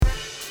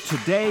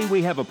Today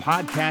we have a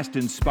podcast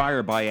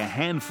inspired by a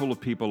handful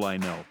of people I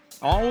know.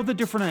 All with a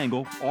different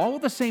angle, all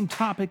with the same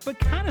topic, but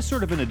kind of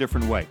sort of in a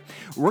different way.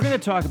 We're going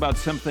to talk about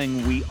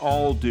something we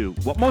all do,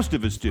 what most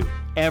of us do,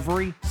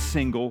 every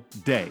single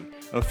day.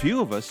 A few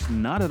of us,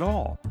 not at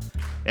all.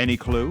 Any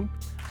clue?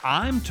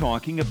 I'm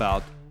talking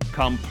about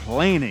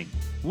complaining.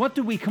 What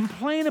do we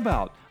complain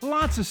about?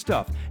 Lots of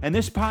stuff. And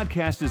this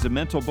podcast is a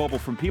mental bubble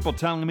from people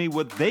telling me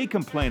what they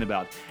complain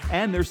about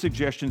and their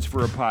suggestions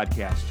for a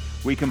podcast.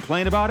 We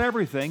complain about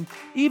everything,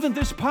 even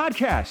this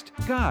podcast.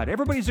 God,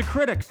 everybody's a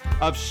critic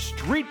of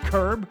street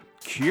curb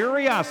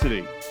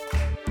curiosity.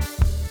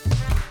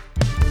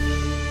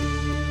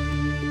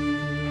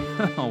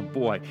 Oh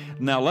boy.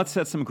 Now let's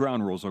set some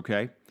ground rules,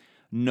 okay?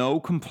 No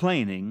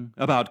complaining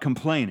about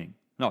complaining.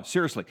 No,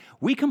 seriously,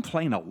 we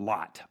complain a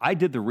lot. I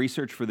did the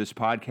research for this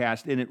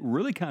podcast, and it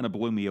really kind of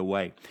blew me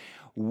away.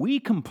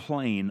 We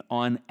complain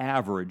on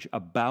average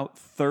about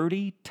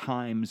 30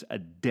 times a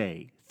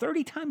day.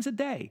 30 times a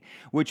day,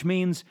 which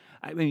means,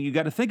 you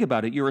got to think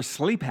about it, you're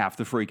asleep half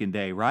the freaking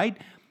day, right?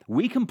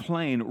 We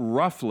complain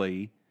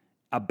roughly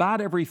about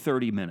every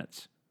 30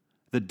 minutes.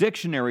 The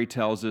dictionary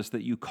tells us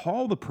that you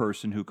call the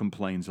person who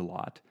complains a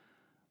lot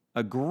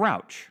a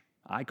grouch.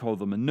 I call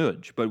them a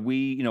nudge, but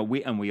we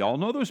all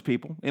know those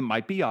people. It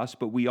might be us,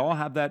 but we all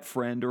have that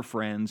friend or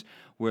friends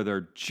where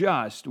they're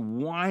just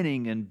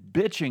whining and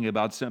bitching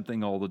about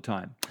something all the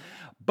time.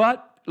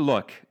 But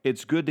look,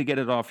 it's good to get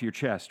it off your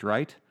chest,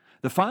 right?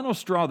 The final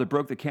straw that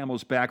broke the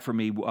camel's back for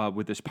me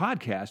with this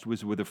podcast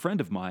was with a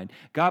friend of mine,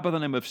 a guy by the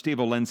name of Steve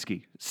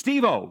Olinsky.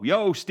 Steve-O,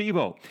 yo,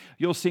 Steve-O.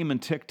 You'll see him on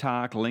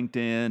TikTok,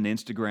 LinkedIn,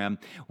 Instagram.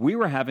 We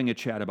were having a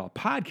chat about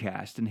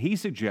podcasts, and he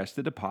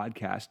suggested a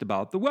podcast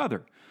about the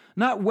weather.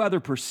 Not weather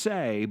per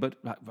se, but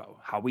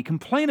how we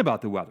complain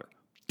about the weather.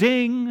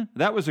 Ding!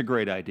 That was a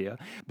great idea.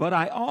 But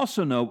I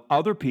also know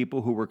other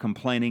people who were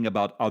complaining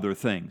about other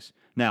things.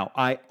 Now,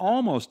 I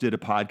almost did a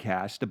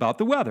podcast about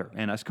the weather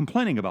and us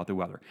complaining about the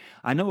weather.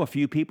 I know a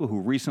few people who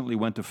recently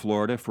went to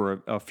Florida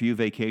for a few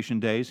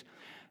vacation days,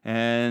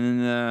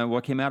 and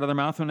what came out of their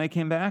mouth when they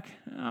came back?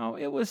 Oh,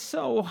 it was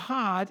so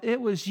hot.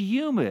 It was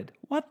humid.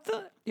 What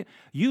the?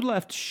 You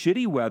left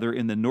shitty weather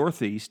in the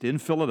Northeast, in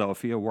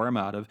Philadelphia, where I'm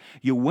out of.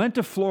 You went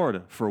to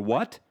Florida for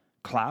what?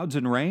 Clouds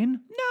and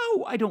rain?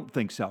 No, I don't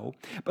think so.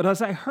 But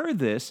as I heard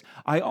this,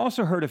 I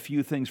also heard a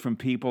few things from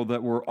people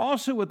that were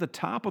also at the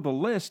top of the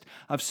list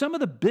of some of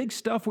the big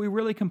stuff we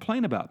really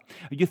complain about.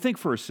 You think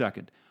for a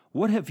second,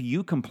 what have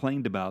you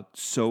complained about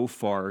so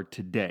far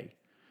today?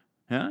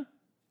 Huh?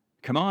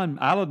 Come on,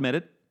 I'll admit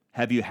it.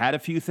 Have you had a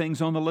few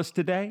things on the list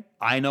today?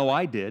 I know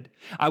I did.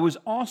 I was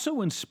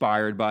also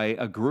inspired by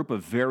a group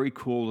of very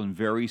cool and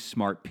very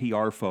smart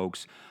PR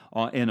folks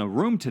in a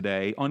room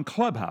today on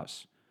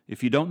Clubhouse.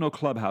 If you don't know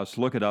Clubhouse,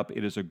 look it up.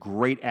 It is a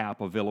great app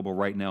available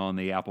right now on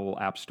the Apple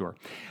App Store.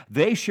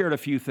 They shared a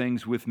few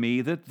things with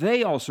me that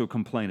they also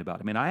complain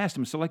about. I asked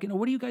them,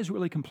 what do you guys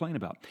really complain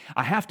about?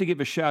 I have to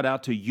give a shout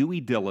out to Huey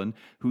Dillon,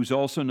 who's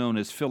also known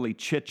as Philly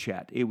Chit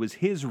Chat. It was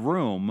his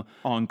room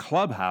on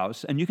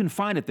Clubhouse, and you can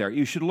find it there.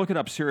 You should look it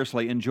up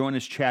seriously and join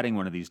us chatting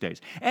one of these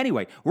days.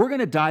 Anyway, we're going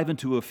to dive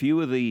into a few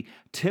of the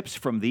tips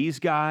from these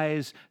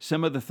guys,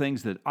 some of the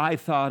things that I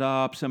thought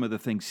up, some of the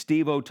things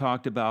Steve-O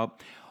talked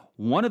about.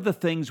 One of the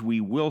things we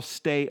will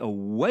stay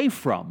away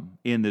from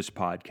in this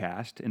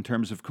podcast, in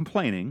terms of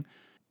complaining,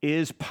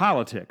 is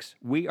politics.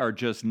 We are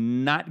just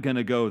not going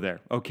to go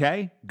there,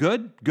 okay?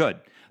 Good? Good.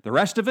 The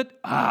rest of it,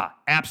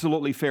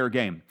 absolutely fair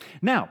game.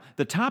 Now,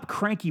 the top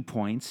cranky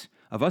points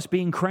of us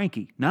being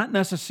cranky, not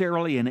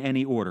necessarily in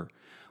any order.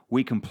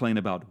 We complain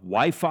about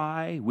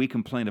Wi-Fi, we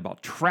complain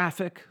about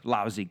traffic,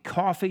 lousy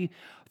coffee,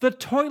 the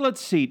toilet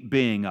seat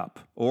being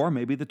up, or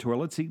maybe the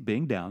toilet seat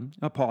being down.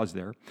 A pause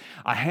there.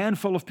 A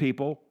handful of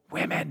people,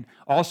 women,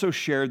 also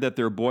shared that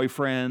their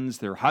boyfriends,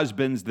 their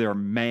husbands, their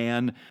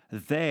man,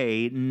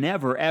 they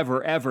never,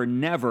 ever, ever,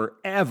 never,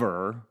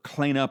 ever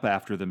clean up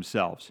after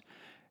themselves.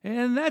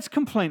 And that's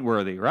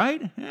complaint-worthy,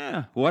 right?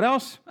 Yeah. What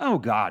else? Oh,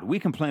 God, we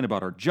complain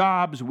about our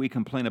jobs. We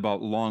complain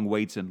about long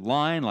waits in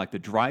line, like the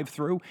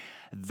drive-thru.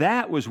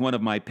 That was one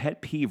of my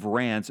pet peeve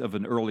rants of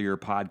an earlier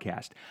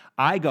podcast.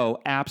 I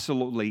go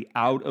absolutely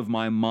out of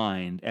my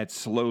mind at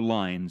slow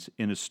lines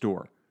in a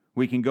store.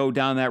 We can go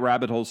down that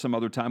rabbit hole some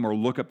other time or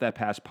look up that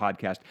past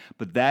podcast,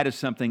 but that is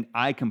something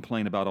I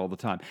complain about all the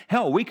time.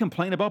 Hell, we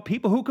complain about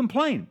people who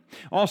complain.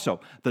 Also,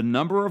 the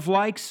number of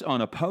likes on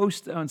a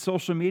post on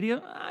social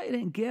media, I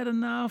didn't get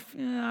enough.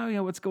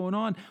 What's going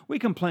on? We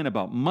complain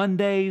about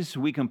Mondays.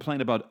 We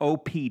complain about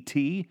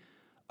OPT,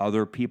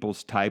 other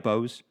people's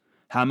typos.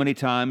 How many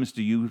times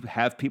do you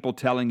have people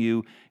telling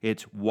you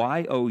it's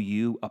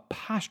YOU''RE?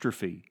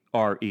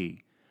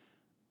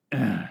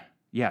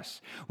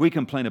 Yes, we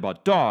complain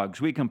about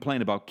dogs, we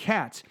complain about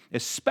cats,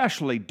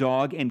 especially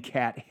dog and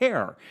cat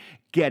hair.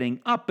 Getting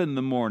up in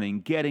the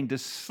morning, getting to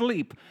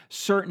sleep,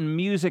 certain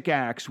music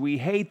acts, we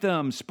hate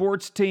them,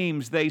 sports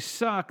teams, they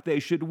suck, they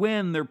should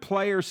win, their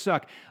players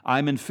suck.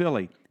 I'm in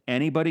Philly.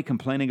 Anybody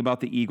complaining about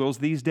the Eagles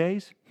these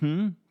days?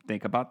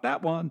 Think about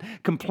that one.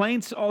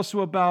 Complaints also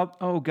about,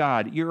 oh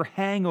God, your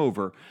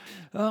hangover.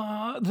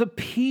 The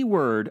P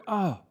word,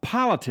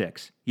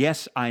 politics.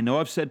 Yes, I know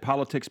I've said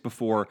politics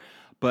before,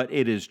 but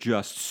it is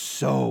just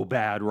so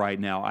bad right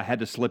now. I had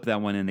to slip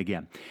that one in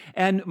again.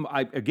 And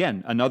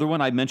again, another one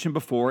I mentioned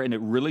before, and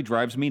it really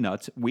drives me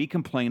nuts. We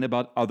complain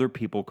about other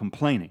people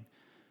complaining.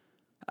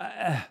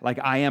 Like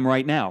I am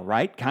right now,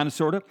 right? Kind of,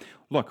 sort of.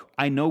 Look,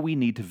 I know we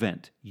need to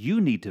vent.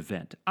 You need to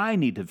vent. I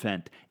need to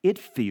vent. It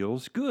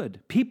feels good.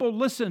 People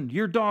listen.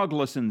 Your dog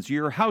listens.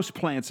 Your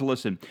houseplants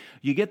listen.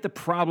 You get the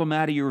problem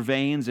out of your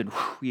veins and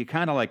you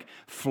kind of like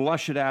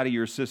flush it out of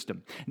your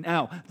system.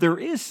 Now, there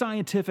is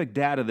scientific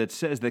data that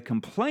says that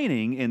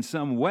complaining in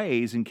some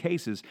ways and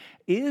cases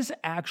is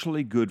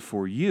actually good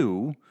for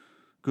you,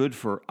 good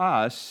for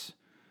us.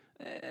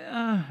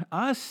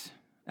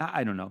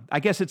 I don't know. I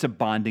guess it's a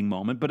bonding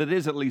moment, but it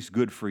is at least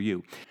good for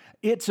you.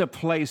 It's a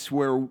place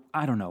where,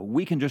 I don't know,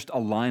 we can just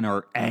align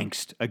our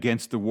angst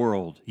against the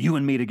world, you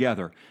and me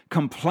together.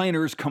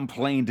 Complainers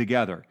complain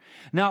together.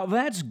 Now,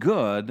 that's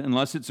good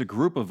unless it's a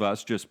group of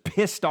us just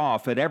pissed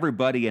off at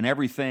everybody and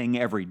everything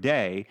every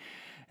day.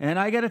 And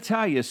I got to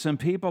tell you, some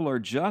people are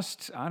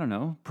just, I don't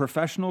know,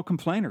 professional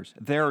complainers.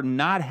 They're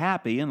not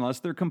happy unless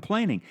they're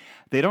complaining.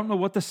 They don't know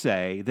what to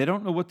say. They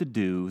don't know what to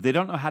do. They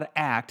don't know how to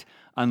act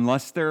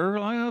unless they're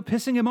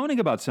pissing and moaning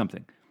about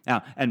something.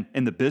 Now, and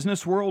in the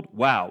business world,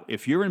 wow,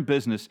 if you're in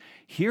business,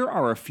 here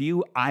are a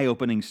few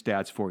eye-opening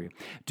stats for you.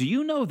 Do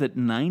you know that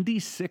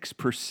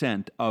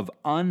 96% of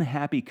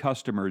unhappy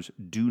customers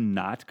do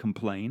not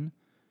complain?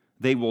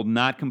 They will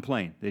not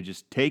complain. They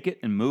just take it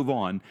and move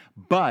on.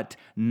 But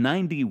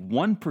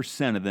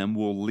 91% of them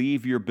will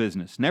leave your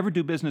business, never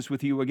do business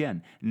with you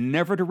again,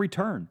 never to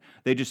return.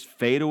 They just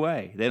fade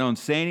away. They don't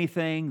say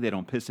anything. They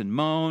don't piss and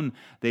moan.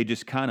 They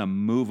just kind of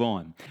move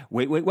on.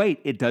 Wait.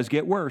 It does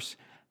get worse.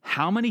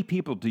 How many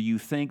people do you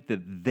think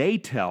that they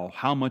tell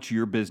how much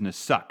your business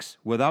sucks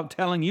without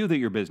telling you that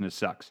your business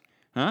sucks?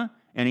 Huh?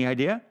 Any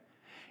idea?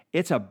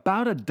 It's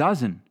about a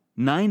dozen,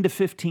 9 to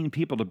 15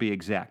 people to be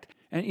exact.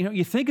 And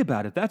you think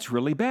about it, that's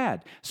really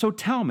bad. So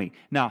tell me,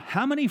 now,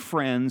 how many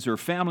friends or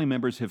family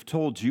members have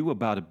told you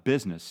about a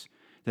business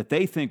that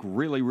they think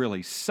really,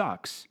 really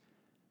sucks,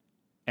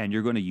 and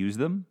you're going to use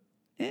them?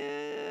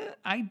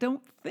 I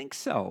don't think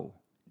so.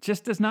 It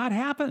just does not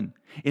happen.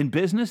 In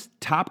business,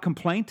 top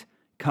complaint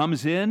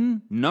comes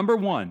in number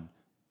one.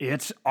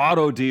 It's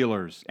auto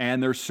dealers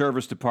and their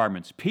service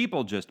departments.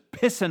 People just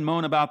piss and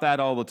moan about that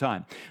all the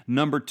time.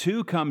 Number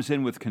two comes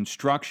in with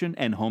construction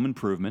and home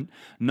improvement.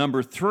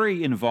 Number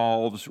three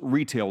involves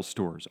retail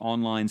stores,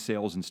 online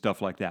sales and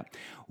stuff like that.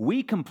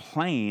 We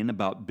complain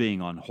about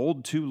being on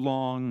hold too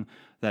long,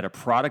 that a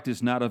product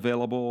is not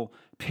available,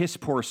 piss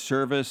poor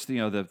service,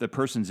 the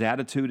person's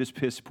attitude is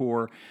piss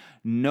poor,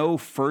 no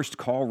first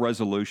call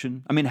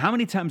resolution. I mean, how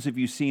many times have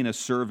you seen a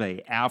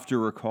survey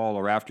after a call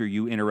or after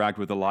you interact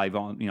with a live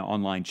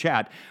online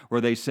chat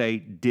where they say,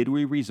 did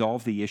we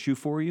resolve the issue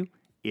for you?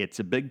 It's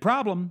a big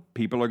problem.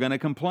 People are going to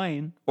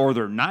complain, or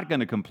they're not going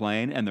to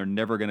complain, and they're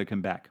never going to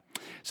come back.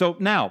 So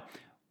now,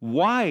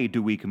 why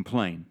do we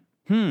complain?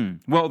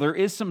 Well, there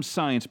is some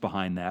science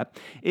behind that.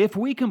 If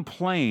we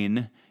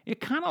complain,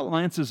 it kind of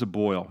lances a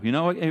boil.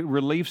 It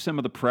relieves some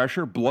of the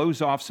pressure,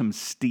 blows off some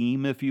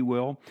steam, if you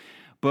will.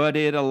 But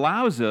it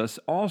allows us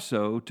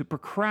also to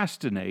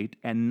procrastinate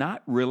and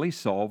not really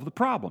solve the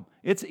problem.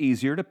 It's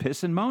easier to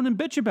piss and moan and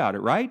bitch about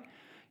it, right?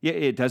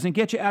 It doesn't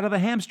get you out of the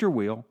hamster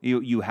wheel.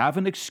 You have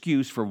an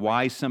excuse for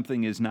why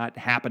something is not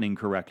happening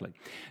correctly.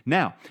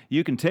 Now,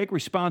 you can take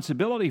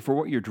responsibility for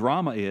what your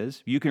drama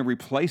is. You can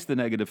replace the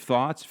negative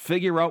thoughts,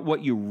 figure out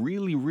what you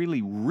really,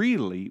 really,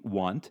 really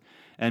want,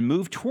 and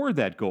move toward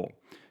that goal.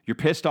 You're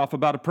pissed off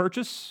about a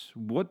purchase.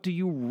 What do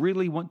you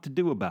really want to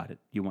do about it?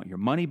 Do you want your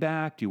money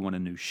back? Do you want a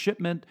new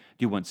shipment?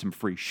 Do you want some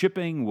free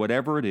shipping?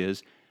 Whatever it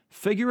is,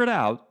 figure it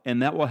out,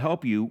 and that will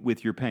help you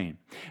with your pain.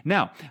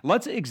 Now,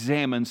 let's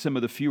examine some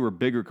of the fewer,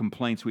 bigger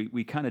complaints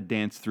we kind of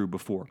danced through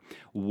before.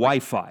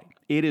 Wi-Fi.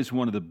 It is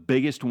one of the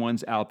biggest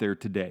ones out there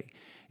today.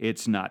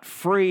 It's not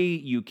free.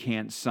 You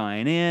can't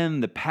sign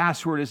in. The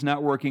password is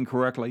not working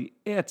correctly.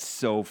 It's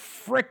so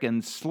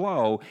frickin'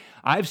 slow.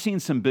 I've seen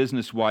some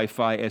business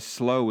Wi-Fi as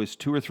slow as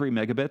 2 or 3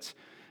 megabits.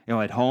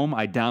 At home,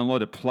 I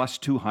download at plus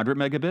 200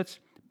 megabits.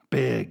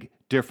 Big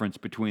difference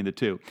between the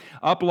two.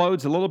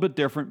 Upload's a little bit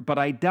different, but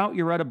I doubt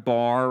you're at a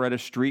bar or at a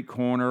street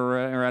corner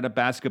or at a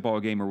basketball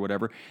game or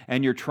whatever,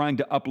 and you're trying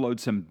to upload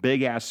some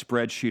big-ass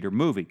spreadsheet or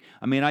movie.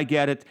 I mean, I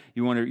get it.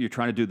 You're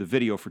trying to do the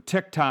video for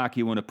TikTok.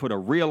 You want to put a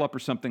reel up or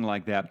something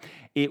like that.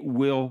 It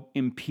will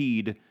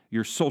impede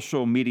your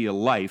social media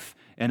life,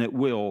 and it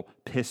will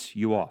piss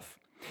you off.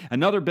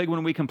 Another big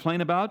one we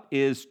complain about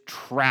is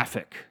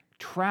traffic.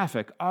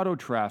 Auto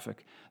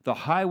traffic, the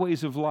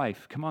highways of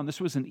life. Come on,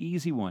 this was an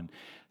easy one.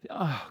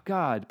 Oh,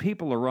 God,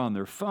 people are on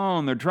their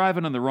phone. They're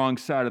driving on the wrong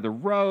side of the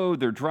road.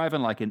 They're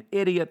driving like an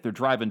idiot. They're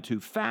driving too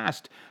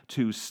fast,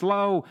 too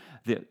slow.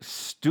 They're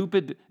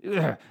stupid.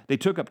 They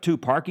took up 2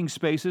 parking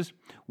spaces.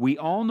 We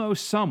all know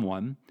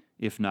someone,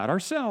 if not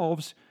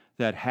ourselves,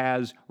 that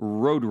has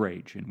road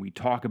rage, and we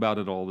talk about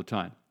it all the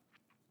time.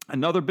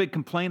 Another big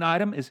complaint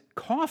item is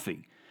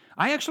coffee.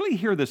 I actually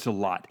hear this a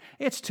lot.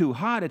 It's too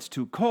hot, it's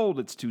too cold,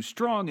 it's too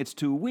strong, it's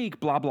too weak,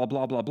 blah, blah,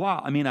 blah, blah,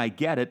 blah. I mean, I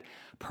get it.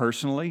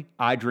 Personally,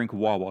 I drink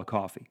Wawa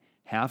coffee.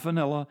 Half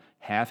vanilla,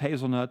 half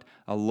hazelnut,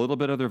 a little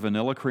bit of their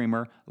vanilla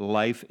creamer.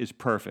 Life is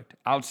perfect.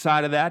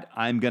 Outside of that,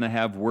 I'm going to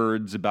have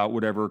words about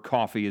whatever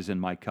coffee is in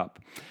my cup.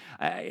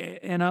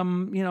 And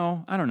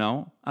I don't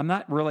know. I'm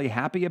not really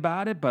happy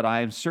about it, but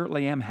I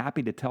certainly am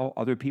happy to tell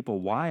other people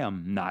why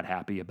I'm not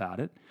happy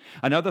about it.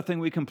 Another thing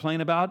we complain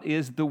about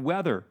is the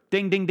weather.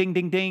 Ding, ding, ding,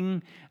 ding,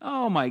 ding.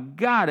 Oh my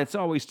God, it's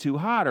always too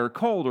hot or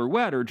cold or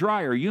wet or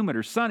dry or humid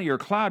or sunny or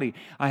cloudy.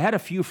 I had a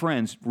few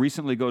friends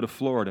recently go to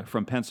Florida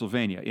from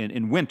Pennsylvania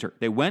in winter.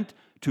 They went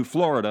to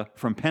Florida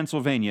from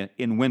Pennsylvania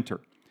in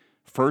winter.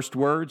 First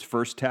words,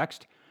 first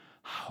text.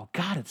 Oh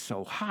God, it's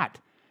so hot.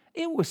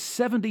 It was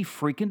 70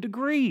 freaking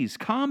degrees.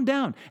 Calm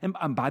down.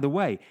 And by the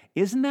way,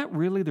 isn't that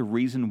really the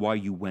reason why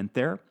you went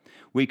there?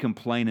 We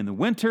complain in the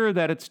winter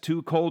that it's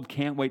too cold,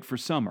 can't wait for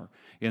summer.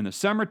 In the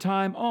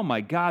summertime, oh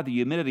my God, the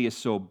humidity is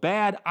so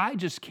bad, I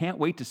just can't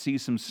wait to see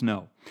some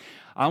snow.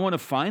 I want to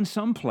find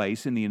some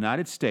place in the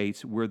United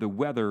States where the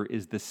weather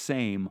is the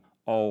same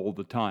all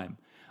the time.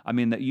 I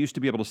mean, that used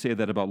to be able to say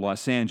that about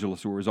Los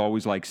Angeles, where it was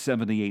always like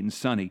 78 and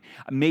sunny.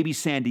 Maybe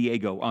San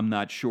Diego, I'm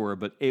not sure,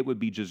 but it would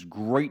be just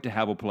great to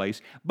have a place.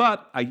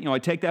 But I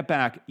take that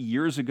back.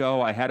 Years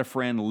ago, I had a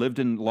friend lived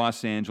in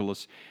Los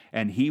Angeles,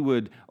 and he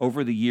would,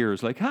 over the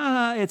years, like,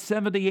 it's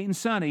 78 and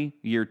sunny.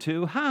 Year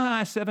 2,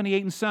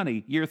 78 and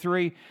sunny. Year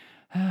 3,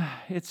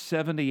 it's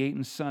 78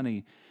 and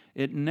sunny.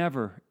 It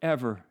never,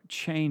 ever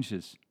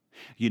changes.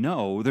 You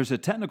know, there's a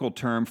technical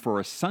term for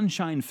a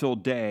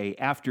sunshine-filled day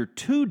after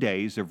 2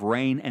 days of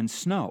rain and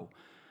snow.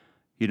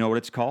 You know what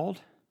it's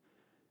called?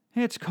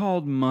 It's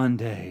called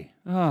Monday.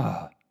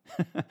 Oh.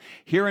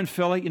 Here in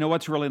Philly, you know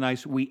what's really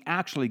nice? We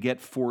actually get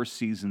 4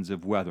 seasons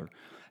of weather.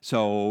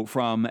 So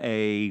from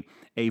a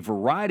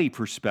variety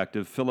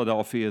perspective,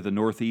 Philadelphia, the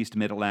Northeast,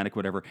 Mid-Atlantic,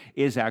 whatever,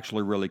 is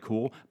actually really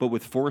cool. But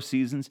with 4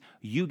 seasons,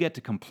 you get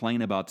to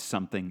complain about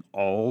something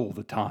all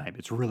the time.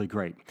 It's really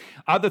great.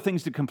 Other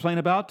things to complain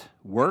about,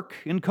 work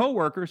and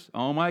coworkers.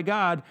 Oh my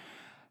God.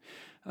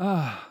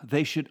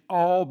 They should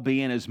all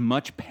be in as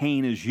much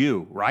pain as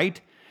you,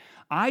 right?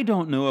 I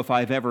don't know if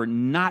I've ever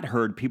not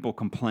heard people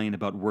complain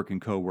about work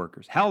and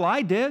coworkers. Hell,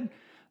 I did.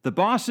 The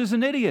boss is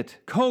an idiot.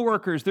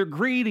 Coworkers, they're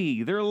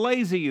greedy, they're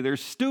lazy, they're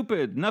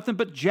stupid, nothing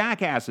but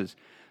jackasses.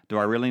 Do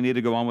I really need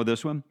to go on with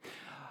this one?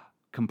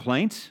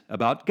 Complaints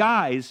about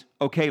guys.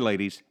 Okay,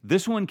 ladies,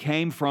 this one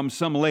came from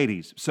some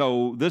ladies.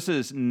 So this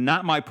is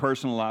not my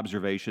personal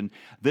observation.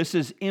 This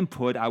is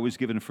input I was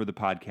given for the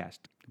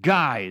podcast.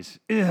 Guys,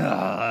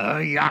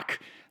 yuck.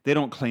 They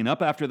don't clean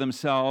up after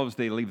themselves.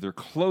 They leave their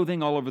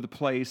clothing all over the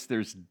place.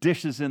 There's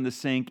dishes in the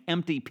sink,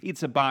 empty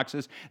pizza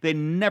boxes. They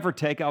never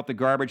take out the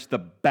garbage, the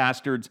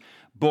bastards.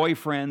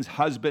 Boyfriends,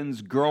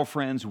 husbands,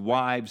 girlfriends,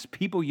 wives,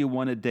 people you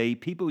want to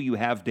date, people you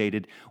have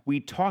dated.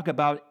 We talk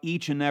about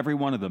each and every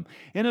one of them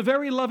in a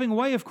very loving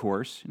way, of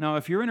course. Now,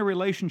 if you're in a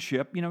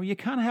relationship, you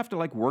kind of have to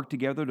work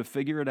together to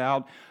figure it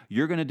out.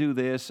 You're going to do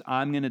this.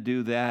 I'm going to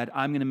do that.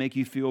 I'm going to make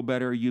you feel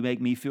better. You make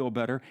me feel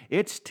better.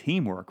 It's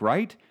teamwork,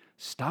 right?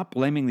 Stop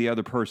blaming the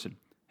other person.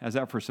 How's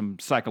that for some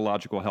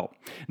psychological help?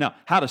 Now,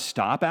 how to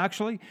stop,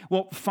 actually?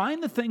 Well,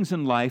 find the things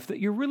in life that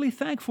you're really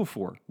thankful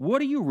for.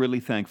 What are you really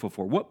thankful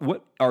for?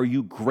 What are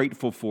you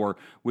grateful for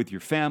with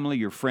your family,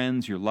 your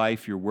friends, your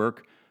life, your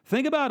work?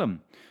 Think about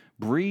them.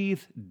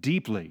 Breathe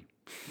deeply.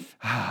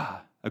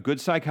 A good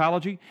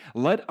psychology?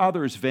 Let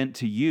others vent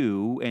to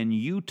you and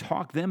you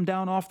talk them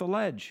down off the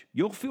ledge.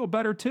 You'll feel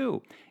better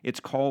too. It's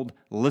called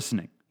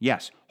listening.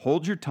 Yes,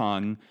 hold your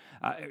tongue.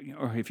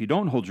 Or if you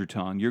don't hold your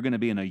tongue, you're going to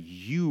be in a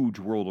huge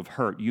world of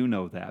hurt. You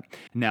know that.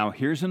 Now,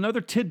 here's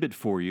another tidbit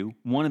for you.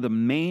 One of the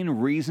main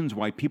reasons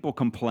why people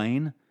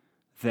complain,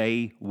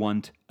 they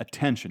want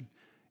attention.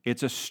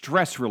 It's a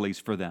stress release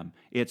for them.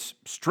 It's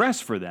stress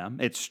for them.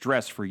 It's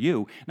stress for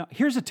you. Now,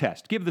 here's a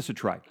test. Give this a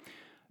try.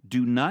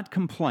 Do not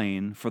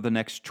complain for the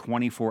next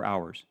 24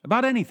 hours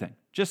about anything.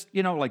 Just,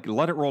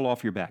 let it roll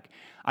off your back.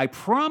 I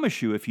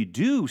promise you, if you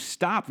do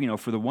stop,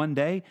 for the one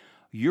day,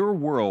 your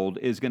world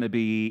is going to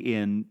be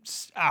in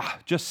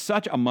just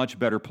such a much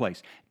better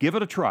place. Give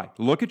it a try.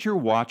 Look at your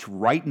watch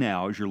right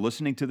now as you're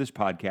listening to this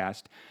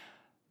podcast.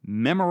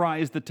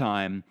 Memorize the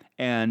time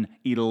and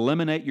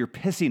eliminate your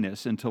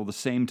pissiness until the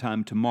same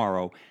time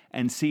tomorrow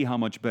and see how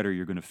much better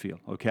you're going to feel,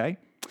 okay?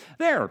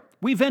 There,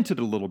 we vented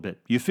a little bit.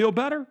 You feel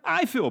better?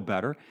 I feel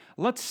better.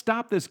 Let's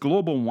stop this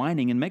global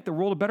whining and make the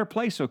world a better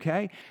place,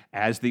 okay?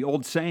 As the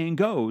old saying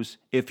goes,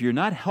 if you're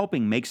not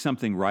helping make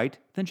something right,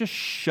 then just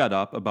shut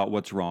up about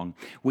what's wrong.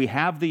 We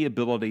have the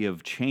ability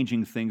of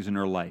changing things in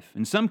our life.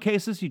 In some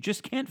cases, you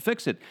just can't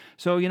fix it.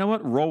 So you know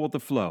what? Roll with the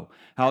flow.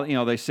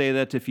 They say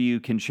that if you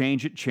can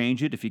change it,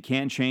 change it. If you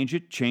can't change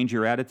it, change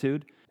your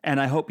attitude. And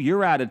I hope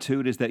your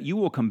attitude is that you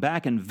will come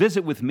back and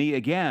visit with me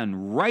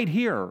again right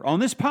here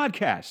on this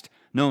podcast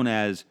known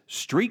as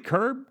Street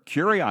Curb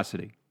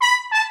Curiosity.